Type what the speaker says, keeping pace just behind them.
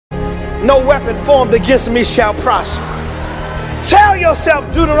No weapon formed against me shall prosper. Tell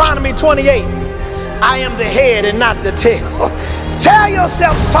yourself Deuteronomy 28, I am the head and not the tail. Tell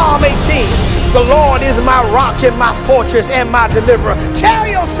yourself Psalm 18, the Lord is my rock and my fortress and my deliverer. Tell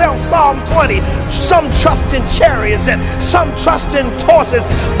yourself Psalm 20, some trust in chariots and some trust in horses,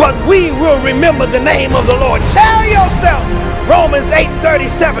 but we will remember the name of the Lord. Tell yourself Romans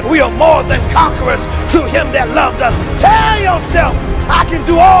 8:37, we are more than conquerors through him that loved us. Tell yourself I can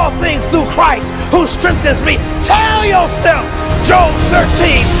do all things through Christ who strengthens me. Tell yourself Job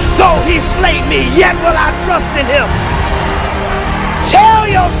 13, though he slay me, yet will I trust in him.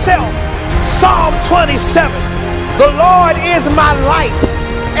 Tell yourself Psalm 27, the Lord is my light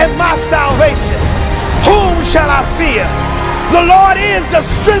and my salvation. Whom shall I fear? The Lord is the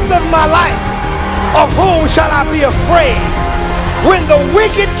strength of my life. Of whom shall I be afraid? When the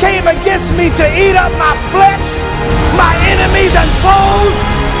wicked came against me to eat up my flesh, my enemies and foes,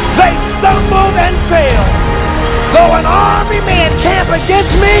 they stumbled and fell. Though an army may encamp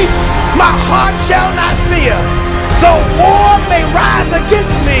against me, my heart shall not fear. Though war may rise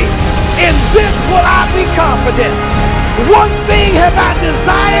against me, in this will I be confident. One thing have I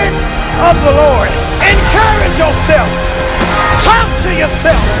desired of the Lord. Encourage yourself. Talk to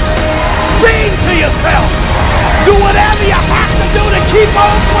yourself. Sing to yourself. Do whatever you have to do to keep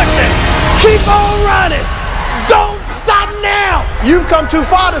on pushing. Keep on running. Don't stop now. You've come too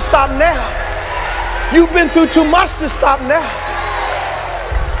far to stop now. You've been through too much to stop now.